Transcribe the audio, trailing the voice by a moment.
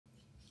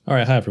All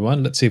right, hi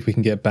everyone. Let's see if we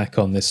can get back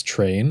on this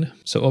train.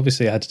 So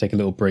obviously I had to take a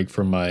little break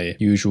from my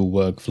usual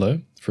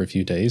workflow for a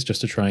few days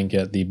just to try and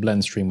get the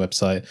blend.stream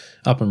website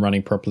up and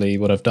running properly.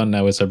 What I've done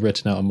now is I've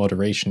written out a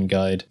moderation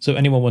guide. So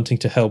anyone wanting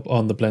to help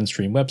on the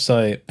blend.stream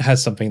website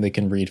has something they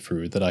can read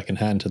through that I can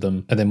hand to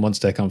them. And then once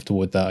they're comfortable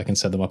with that, I can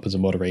set them up as a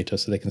moderator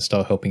so they can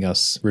start helping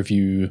us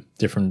review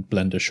different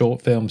Blender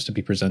short films to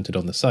be presented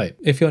on the site.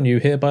 If you're new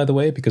here, by the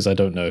way, because I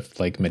don't know if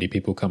like many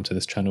people come to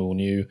this channel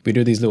new, we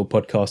do these little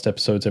podcast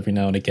episodes every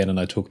now and again, and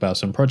I talk about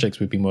some projects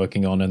we've been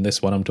working on. And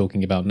this one I'm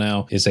talking about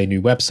now is a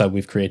new website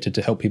we've created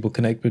to help people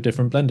connect with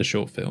different Blender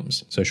short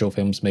films. So short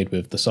films made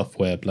with the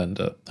software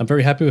Blender. I'm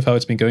very happy with how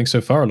it's been going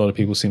so far. A lot of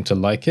people seem to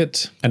like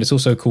it. And it's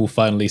also cool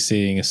finally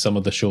seeing some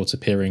of the shorts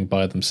appearing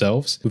by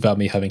themselves without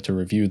me having to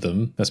review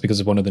them. That's because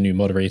of one of the new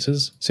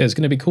moderators. So yeah, it's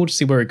going to be cool to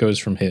see where it goes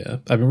from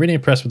here. I've been really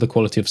impressed with the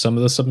quality of some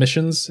of the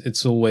submissions.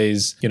 It's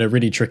always,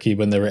 really tricky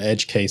when there are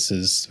edge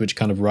cases which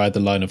kind of ride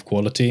the line of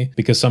quality,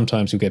 because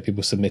sometimes you'll get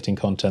people submitting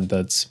content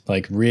that's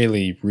like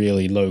really,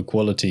 really low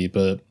quality,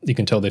 but you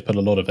can tell they put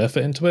a lot of effort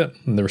into it.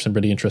 And there are some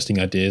really interesting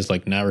ideas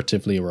like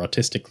narratively or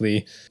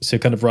artistically. So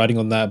kind of riding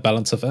on that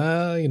balance of,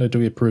 do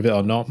we approve it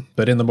or not?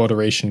 But in the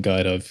moderation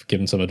guide, I've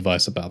given some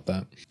advice about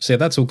that. So yeah,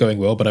 that's all going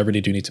well, but I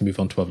really do need to move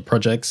on to other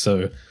projects.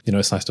 So,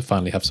 it's nice to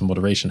finally have some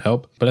moderation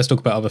help. But let's talk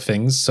about other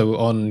things. So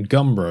on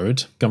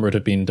Gumroad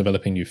have been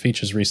developing new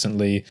features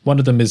recently. One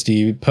of them is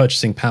the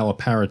purchasing power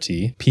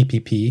parity,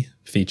 PPP,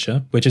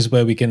 feature, which is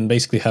where we can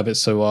basically have it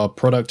so our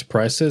product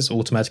prices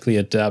automatically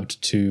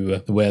adapt to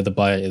where the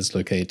buyer is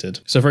located.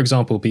 So for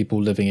example, people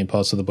living in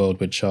parts of the world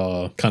which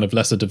are kind of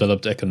lesser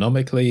developed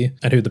economically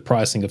and who the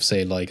pricing of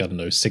say like,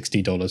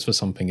 $60 for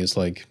something is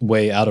like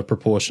way out of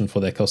proportion for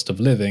their cost of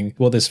living.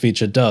 What this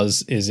feature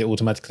does is it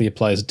automatically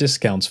applies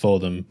discounts for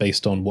them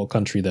based on what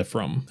country they're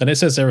from. And it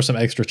says there are some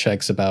extra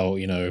checks about,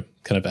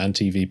 kind of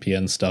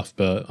anti-VPN stuff,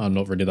 but I'm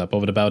not really that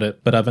bothered about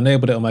it. But I've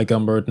enabled it on my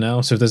Gumroad now.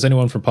 So if there's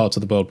anyone from parts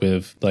of the world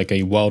with like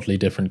a wildly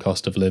different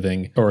cost of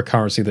living or a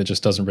currency that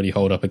just doesn't really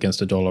hold up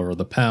against a dollar or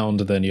the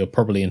pound, then you're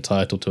probably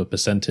entitled to a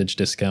percentage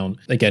discount.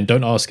 Again,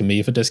 don't ask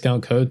me for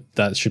discount code.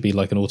 That should be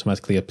like an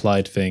automatically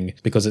applied thing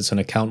because it's an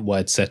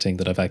account-wide setting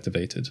that I've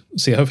activated.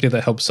 So yeah, hopefully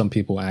that helps some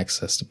people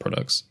access the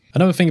products.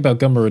 Another thing about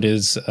Gumroad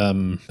is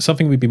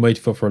something we've been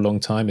waiting for a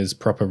long time is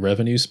proper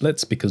revenue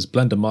splits, because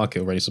Blender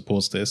Market already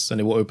supports this and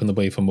it will open the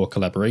way for more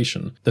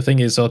collaboration. The thing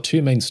is, our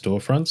two main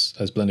storefronts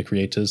as Blender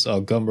creators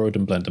are Gumroad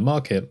and Blender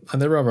Market, and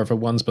there are other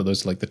ones, but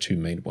those are like the two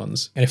main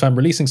ones. And if I'm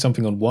releasing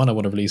something on one, I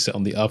want to release it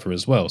on the other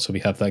as well, so we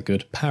have that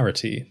good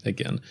parity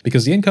again,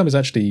 because the income is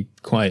actually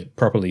quite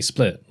properly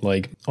split.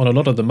 Like on a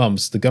lot of the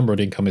months, the Gumroad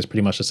income is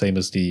pretty much the same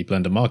as the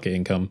Blender Market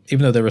income,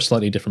 even though there are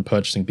slightly different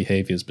purchasing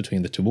behaviors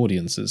between the two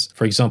audiences.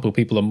 For example,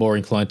 people are more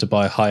inclined to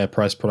buy higher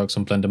priced products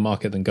on Blender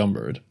Market than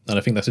Gumroad, and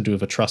I think that's to do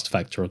with a trust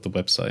factor of the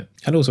website.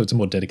 And also it's a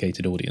more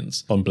dedicated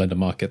audience on Blender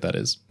Market, that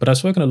is. But I've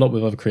spoken a lot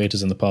with other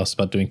creators in the past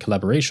about doing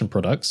collaboration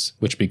products,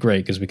 which would be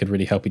great because we could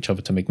really help each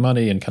other to make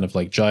money and kind of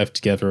like jive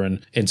together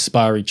and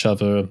inspire each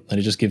other, and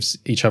it just gives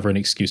each other an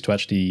excuse to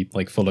actually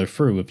like follow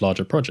through with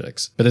larger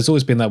projects. But there's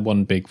always been that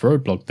one big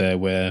roadblock there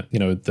where,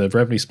 the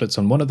revenue splits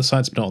on one of the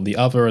sites but not on the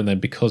other, and then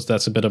because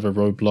that's a bit of a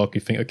roadblock,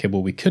 you think, okay,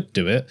 well we could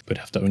do it, but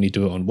have to only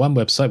do it on one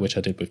website, which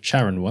I did with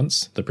Charon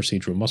once, the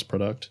procedural moss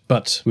product.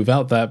 But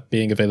without that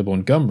being available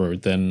on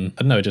Gumroad, then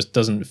I don't know, it just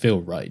doesn't feel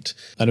right.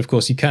 And of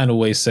course you can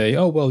always say,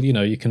 oh well,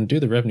 you can do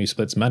the revenue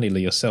splits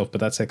manually yourself, but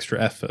that's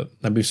extra effort.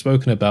 And we've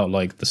spoken about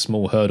like the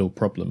small hurdle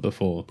problem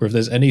before, where if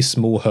there's any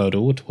small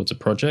hurdle towards a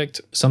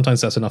project,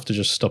 sometimes that's enough to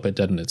just stop it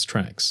dead in its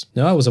tracks.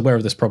 Now I was aware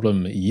of this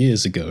problem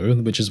years ago,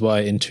 which is why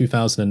in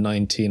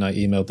 2019 I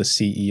emailed the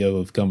CEO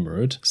of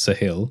Gumroad,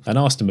 Sahil, and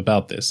asked him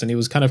about this, and he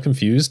was kind of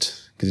confused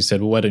because he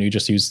said, well, why don't you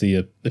just use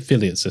the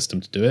affiliate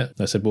system to do it?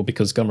 And I said, well,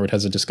 because Gumroad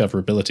has a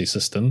discoverability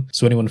system,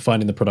 so anyone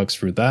finding the products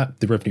through that,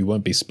 the revenue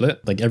won't be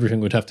split. Like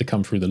everything would have to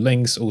come through the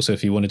links. Also,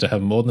 if you wanted to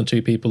have more than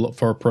 2 people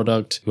for a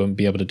product, you won't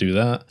be able to do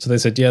that. So they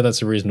said, yeah,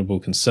 that's a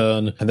reasonable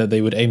concern, and that they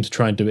would aim to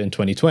try and do it in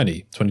 2020.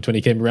 2020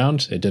 came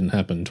around, it didn't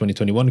happen.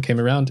 2021 came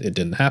around, it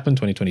didn't happen.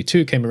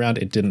 2022 came around,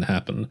 it didn't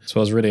happen.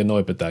 So I was really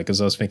annoyed with that because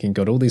I was thinking,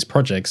 God, all these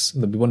projects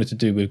that we wanted to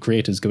do with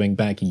creators going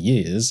back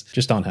years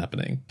just aren't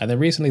happening. And then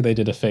recently they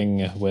did a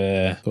thing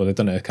where, well, they've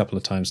done it a couple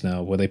of times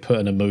now, where they put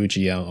an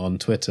emoji out on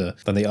Twitter,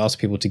 then they ask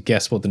people to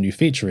guess what the new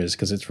feature is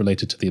because it's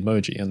related to the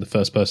emoji, and the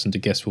first person to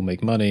guess will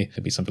make money.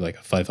 It'd be something like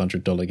a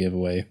 $500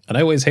 giveaway. And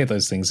I always hate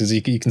those things because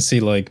you can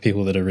see like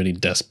people that are really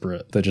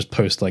desperate. They just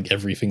post like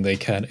everything they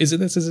can. Is it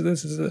this? Is it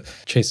this? Is it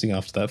chasing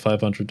after that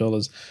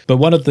 $500? But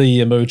one of the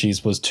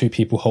emojis was 2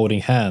 people holding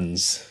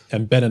hands.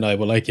 And Ben and I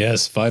were like,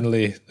 yes,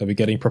 finally, are we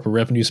getting proper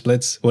revenue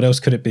splits? What else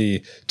could it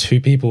be?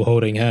 2 people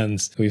holding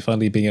hands. Are we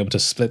finally being able to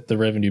split the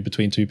revenue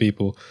between 2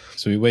 people?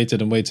 So we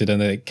waited and waited, and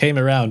it came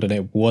around and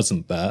it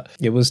wasn't that.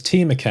 It was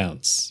team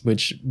accounts,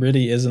 which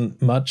really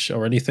isn't much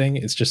or anything.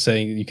 It's just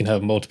saying you can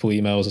have multiple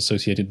emails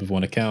associated with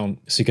one account.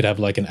 So you could have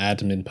like an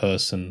admin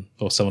person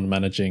or someone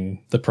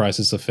managing the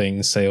prices of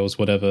things, sales,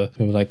 whatever.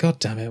 We were like, God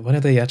damn it, when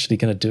are they actually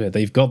going to do it?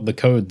 They've got the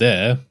code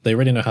there. They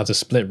already know how to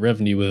split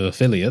revenue with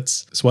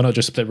affiliates. So why not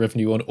just split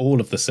revenue on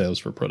all of the sales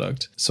for a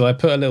product? So I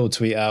put a little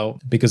tweet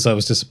out because I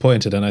was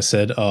disappointed, and I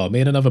said, oh, me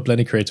and another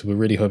Blender creator were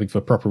really hoping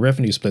for proper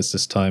revenue splits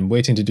this time,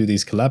 waiting to do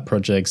these collab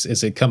projects.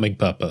 Is it coming,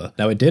 Papa?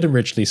 Now, it did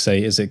originally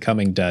say, is it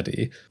coming,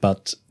 Daddy?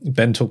 But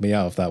Ben took me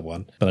out of that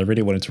one, but I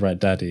really wanted to write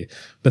Daddy.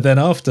 But then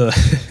after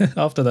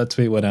that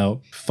tweet went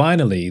out,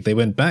 finally, they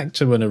went back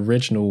to an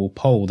original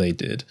poll they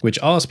did, which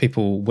asked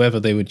people whether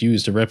they would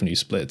use the revenue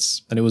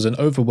splits. And it was an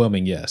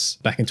overwhelming yes.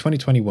 Back in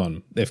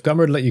 2021, if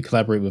Gumroad let you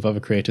collaborate with other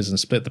creators and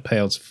split the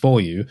payouts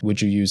for you,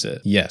 would you use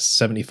it? Yes,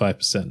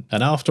 75%.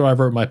 And after I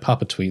wrote my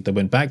Papa tweet, they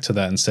went back to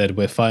that and said,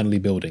 we're finally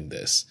building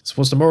this. So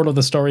what's the moral of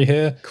the story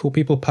here? Call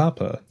people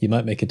Papa. You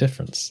might make a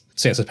difference.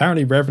 So yes,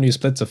 apparently revenue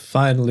splits are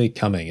finally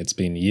coming. It's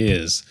been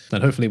years.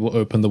 And hopefully we'll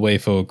open the way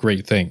for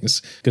great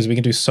things, because we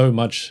can do so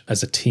much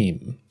as a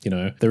team. You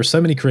know, there are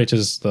so many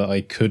creators that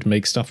I could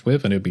make stuff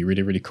with, and it would be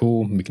really, really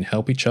cool. We can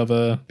help each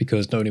other,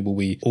 because not only will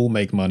we all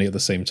make money at the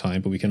same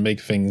time, but we can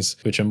make things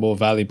which are more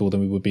valuable than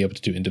we would be able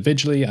to do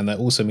individually. And that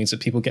also means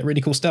that people get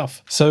really cool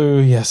stuff. So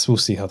yes, we'll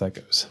see how that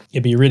goes.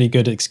 It'd be a really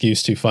good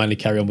excuse to finally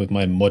carry on with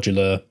my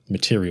modular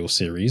material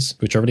series,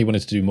 which I really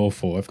wanted to do more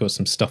for. I've got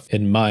some stuff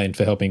in mind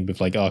for helping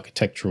with like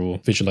architectural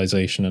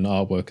visualization and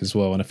artwork as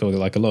well. And I feel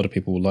like a lot of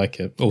people will like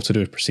it, all to do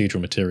with procedural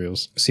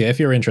materials. So yeah, if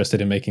you're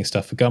interested in making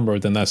stuff for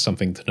Gumroad, then that's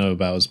something to know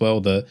about as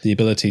well, that the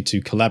ability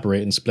to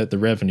collaborate and split the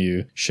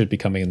revenue should be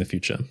coming in the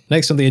future.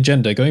 Next on the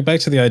agenda, going back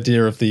to the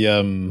idea of the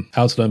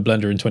How to Learn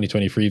Blender in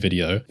 2023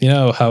 video. You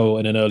know how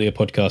in an earlier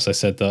podcast I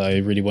said that I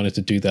really wanted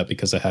to do that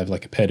because I have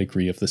like a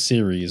pedigree of the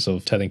series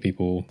of telling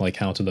people like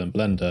how to learn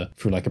Blender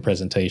through like a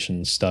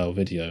presentation style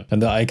video.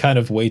 And that I kind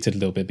of waited a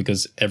little bit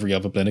because every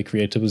other Blender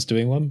creator was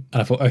doing one.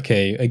 And I thought,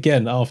 okay,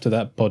 again, after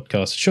that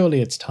podcast,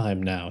 surely it's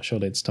time now.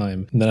 Surely it's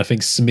time. And then I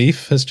think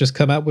Smeef has just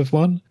come out with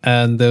one.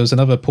 And there was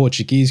another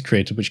Portuguese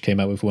creator which came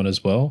out with one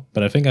as well.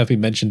 But I think I've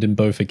been mentioned in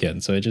both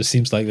again. So it just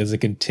seems like there's a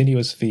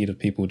continuous feed of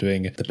people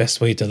doing the best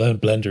way to learn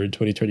Blender in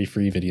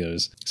 2023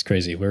 videos. It's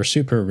crazy. We're a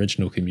super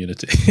original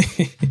community.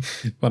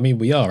 I mean,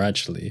 we are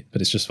actually,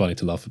 but it's just funny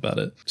to laugh about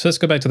it. So let's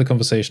go back to the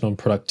conversation on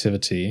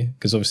productivity,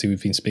 because obviously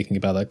we've been speaking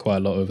about that quite a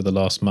lot over the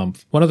last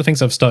month. One of the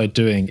things I've started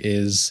doing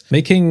is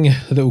making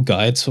little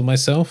guides for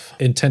myself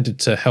intended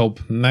to help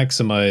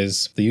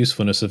maximize the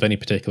usefulness of any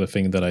particular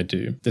thing that I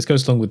do. This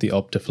goes along with the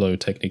Optiflow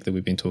technique that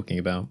we've been talking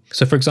about.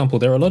 So for example,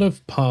 there are a lot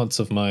of parts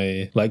of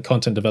my like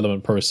content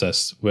development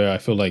process where I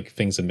feel like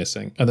things are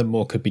missing and that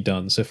more could be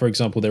done. So for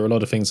example, there are a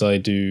lot of things I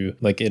do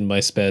like in my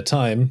spare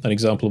time. An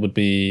example would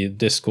be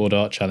Discord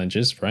art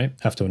challenges, right?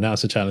 Have to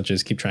announce the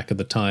challenges, keep track of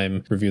the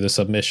time, review the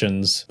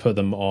submissions, put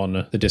them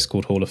on the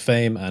Discord Hall of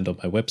Fame and on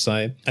my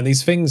website. And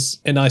these things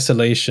in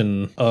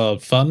isolation are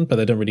fun, but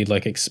they don't really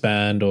like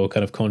expand or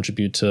kind of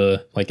contribute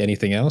to like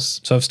anything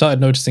else. So I've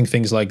started noticing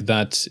things like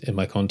that in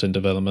my content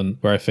development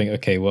where I think,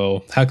 okay,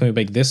 well, how can we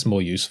make this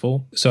more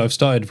useful? So I've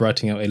started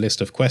writing out a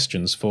list of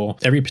questions for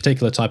every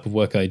particular type of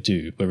work I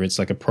do, whether it's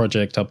like a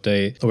project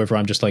update or whether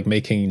I'm just like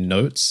making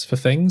notes for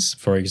things.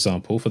 For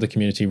example, for the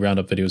community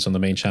roundup videos on the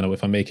main channel,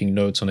 if I'm making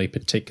notes on a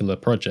particular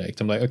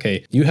project, I'm like,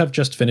 okay, you have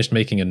just finished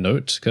making a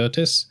note,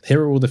 Curtis.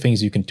 Here are all the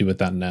things you can do with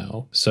that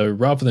now. So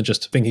rather than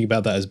just thinking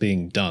about that as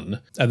being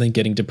done and then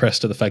getting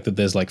depressed at the fact that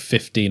there's like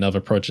 15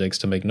 other projects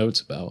to make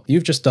notes about,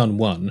 you've just done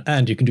one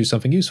and you can do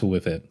something useful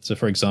with it. So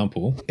for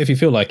example, if you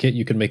feel like it,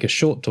 you can make a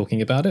short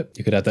talking about it.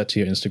 You could add that to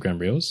your Instagram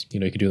reels. You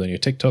know, you could do that on your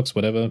TikToks,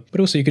 whatever, but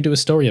also you could do a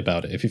story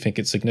about it if you think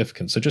it's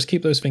significant. So just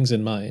keep those things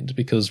in mind,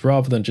 because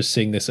rather than just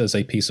seeing this as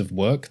a piece of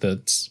work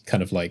that's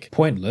kind of like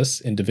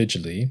pointless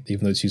individually,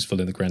 even though it's useful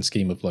in the grand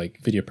scheme of like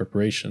video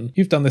preparation,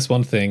 you've done this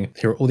one thing.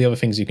 Here are all the other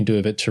things you can do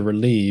with it to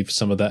relieve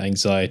some of that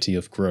anxiety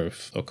of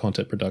growth or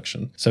content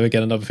production. So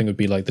again, another thing would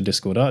be like the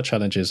Discord art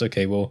challenges.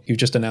 Okay, well, you've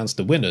just announced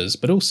the winners,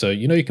 but also,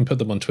 you know, you can put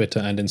them on Twitter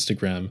and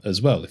Instagram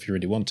as well if you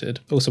really wanted.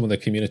 Also on the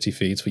community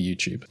feeds for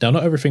YouTube. Now,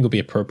 not everything will be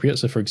appropriate.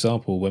 So for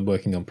example, when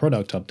working on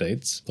product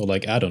updates or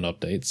like add-on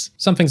updates,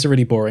 some things are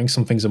really boring,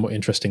 some things are more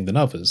interesting than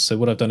others. So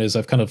what I've done is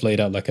I've kind of laid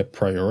out like a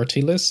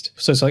priority list.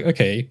 So it's like,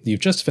 okay, you've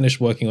just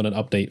finished working on an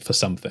update for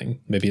something.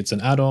 Maybe it's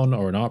an add-on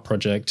or an art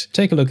project.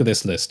 Take a look at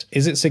this list.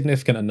 Is it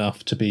significant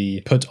enough to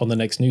be put on the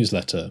next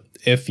newsletter?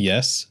 If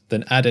yes,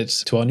 then add it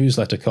to our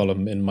newsletter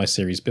column in my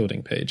series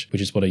building page,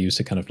 which is what I use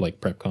to kind of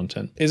like prep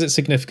content. Is it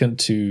significant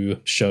to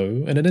show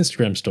in an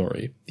Instagram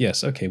story?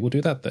 Yes, okay, we'll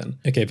do that then.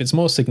 Okay, if it's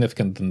more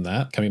significant than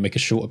that, can we make a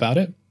short about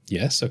it?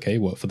 Yes, okay,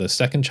 what, for the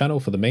second channel,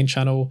 for the main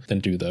channel, then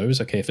do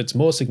those. Okay, if it's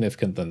more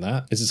significant than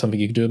that, is it something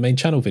you can do a main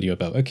channel video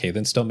about? Okay,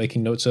 then start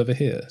making notes over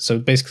here. So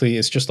basically,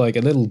 it's just like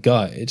a little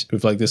guide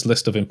with like this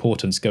list of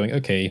importance going,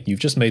 okay, you've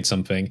just made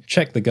something,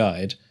 check the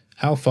guide.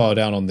 how far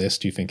down on this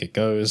do you think it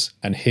goes?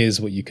 And here's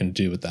what you can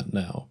do with that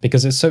now.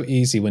 Because it's so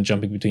easy when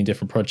jumping between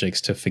different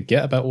projects to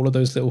forget about all of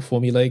those little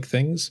formulaic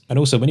things. And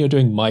also when you're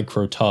doing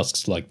micro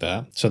tasks like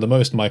that, so the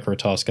most micro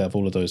task out of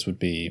all of those would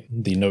be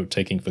the note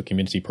taking for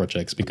community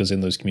projects, because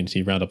in those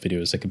community roundup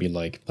videos, there could be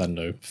like, I don't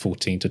know,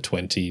 14 to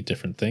 20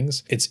 different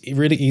things. It's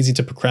really easy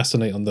to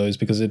procrastinate on those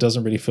because it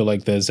doesn't really feel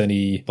like there's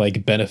any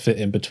like benefit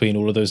in between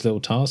all of those little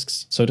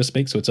tasks, so to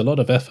speak. So it's a lot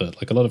of effort,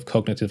 like a lot of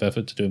cognitive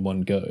effort to do in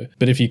one go.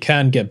 But if you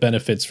can get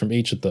benefits from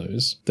each of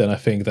those, then I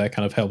think that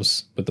kind of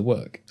helps with the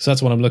work. So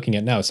that's what I'm looking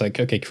at now. It's like,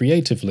 okay,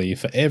 creatively,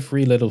 for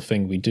every little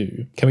thing we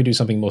do, can we do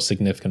something more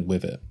significant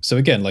with it? So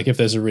again, like if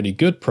there's a really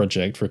good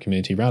project for a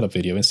community roundup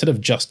video, instead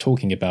of just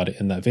talking about it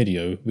in that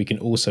video, we can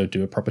also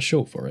do a proper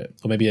short for it,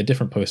 or maybe a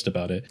different post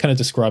about it, kind of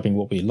describing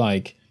what we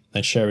like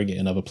and sharing it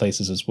in other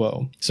places as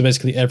well. So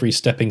basically every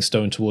stepping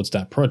stone towards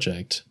that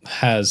project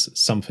has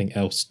something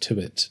else to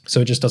it.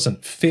 So it just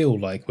doesn't feel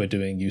like we're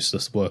doing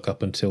useless work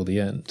up until the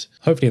end.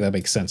 Hopefully that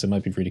makes sense. It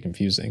might be really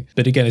confusing.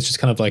 But again, it's just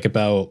kind of like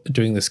about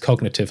doing this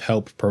cognitive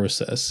help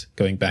process,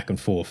 going back and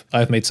forth.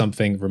 I've made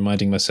something,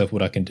 reminding myself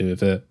what I can do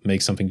with it,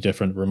 make something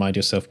different, remind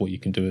yourself what you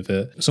can do with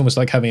it. It's almost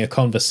like having a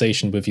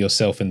conversation with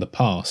yourself in the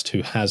past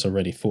who has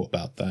already thought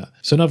about that.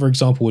 So another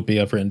example would be,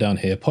 I've written down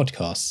here,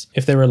 podcasts.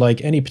 If there are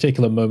like any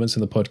particular moments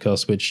in the podcast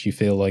which you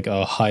feel like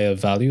are higher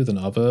value than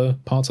other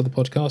parts of the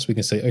podcast, we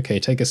can say, okay,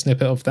 take a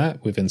snippet of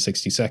that within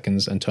 60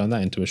 seconds and turn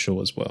that into a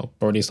short as well,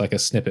 or at least like a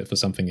snippet for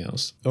something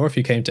else. Or if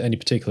you came to any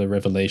particular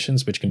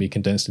revelations which can be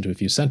condensed into a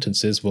few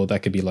sentences, well,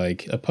 that could be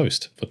like a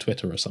post for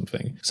Twitter or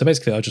something. So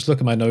basically I'll just look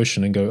at my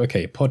Notion and go,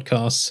 okay,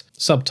 podcasts,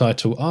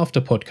 subtitle,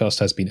 after podcast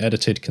has been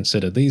edited,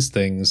 consider these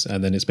things,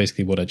 and then it's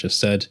basically what I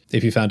just said.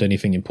 If you found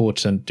anything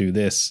important, do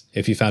this.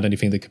 If you found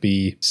anything that could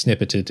be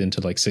snippeted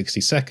into like 60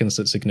 seconds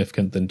that's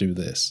significant, then do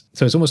this.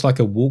 So it's almost like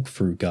a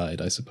walkthrough guide,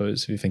 I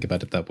suppose, if you think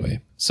about it that way.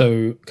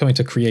 So coming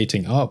to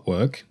creating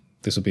artwork,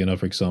 this will be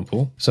another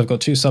example. So I've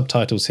got two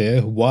subtitles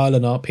here, while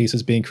an art piece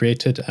is being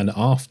created and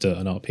after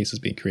an art piece is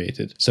being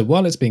created. So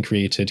while it's being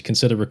created,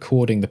 consider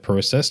recording the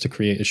process to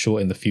create a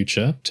short in the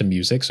future to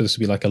music. So this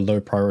would be like a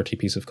low priority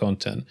piece of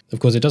content. Of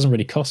course, it doesn't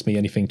really cost me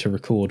anything to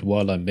record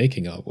while I'm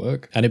making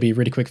artwork. And it'd be a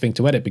really quick thing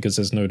to edit because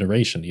there's no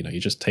narration. You know, you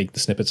just take the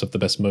snippets of the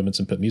best moments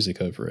and put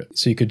music over it.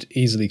 So you could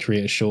easily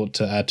create a short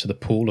to add to the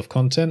pool of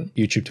content,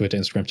 YouTube, Twitter,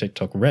 Instagram,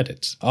 TikTok,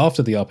 Reddit.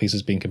 After the art piece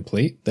has been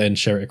complete, then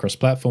share it across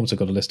platforms. I've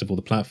got a list of all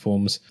the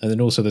platforms. And then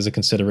also there's a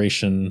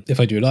consideration, if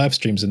I do live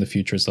streams in the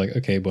future, it's like,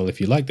 okay, well,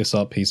 if you like this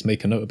art piece,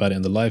 make a note about it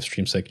in the live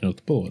stream section of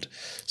the board.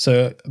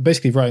 So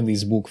basically writing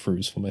these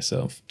walkthroughs for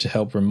myself to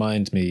help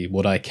remind me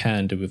what I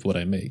can do with what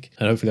I make.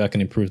 And hopefully I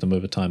can improve them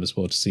over time as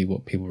well to see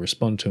what people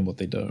respond to and what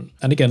they don't.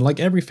 And again, like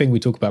everything we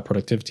talk about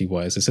productivity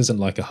wise, this isn't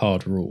like a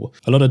hard rule.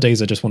 A lot of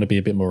days I just want to be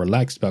a bit more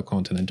relaxed about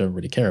content and don't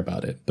really care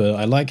about it. But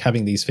I like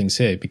having these things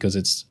here because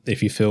it's,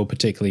 if you feel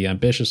particularly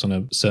ambitious on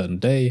a certain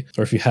day,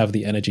 or if you have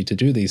the energy to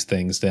do these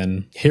things,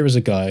 then here is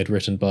a guide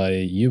written by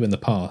you in the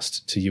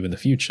past to you in the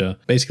future,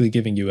 basically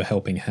giving you a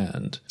helping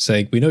hand,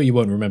 saying, we know you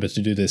won't remember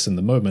to do this in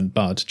the moment,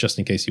 but just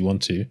in case you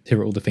want to, here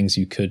are all the things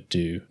you could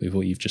do with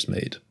what you've just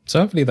made.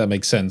 So hopefully that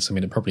makes sense. I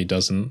mean, it probably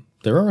doesn't.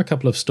 There are a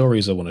couple of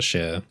stories I want to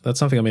share. That's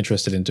something I'm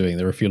interested in doing.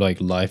 There are a few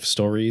like life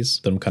stories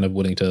that I'm kind of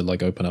willing to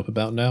like open up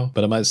about now,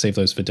 but I might save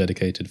those for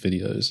dedicated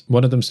videos.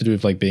 One of them's to do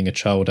with like being a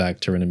child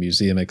actor in a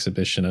museum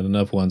exhibition, and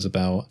another one's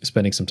about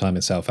spending some time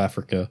in South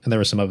Africa. And there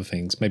are some other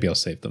things. Maybe I'll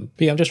save them.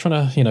 But yeah, I'm just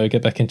trying to,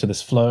 get back into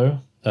this flow.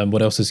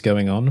 What else is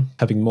going on?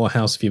 Having more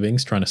house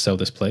viewings, trying to sell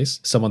this place.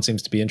 Someone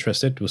seems to be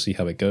interested. We'll see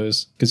how it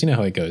goes. Because you know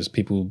how it goes.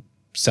 People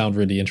sound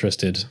really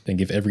interested and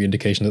give every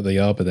indication that they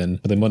are, but then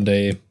one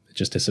day it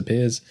just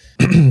disappears.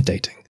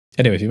 Dating.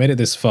 Anyway, if you made it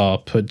this far,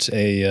 put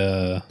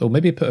a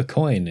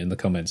coin in the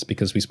comments,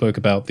 because we spoke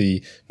about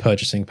the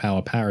purchasing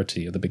power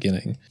parity at the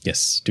beginning.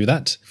 Yes, do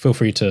that. Feel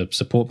free to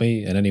support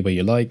me in any way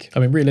you like. I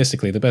mean,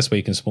 realistically, the best way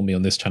you can support me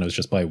on this channel is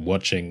just by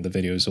watching the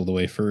videos all the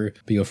way through,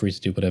 but you're free to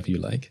do whatever you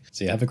like.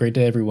 So yeah, have a great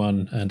day,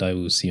 everyone, and I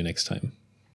will see you next time.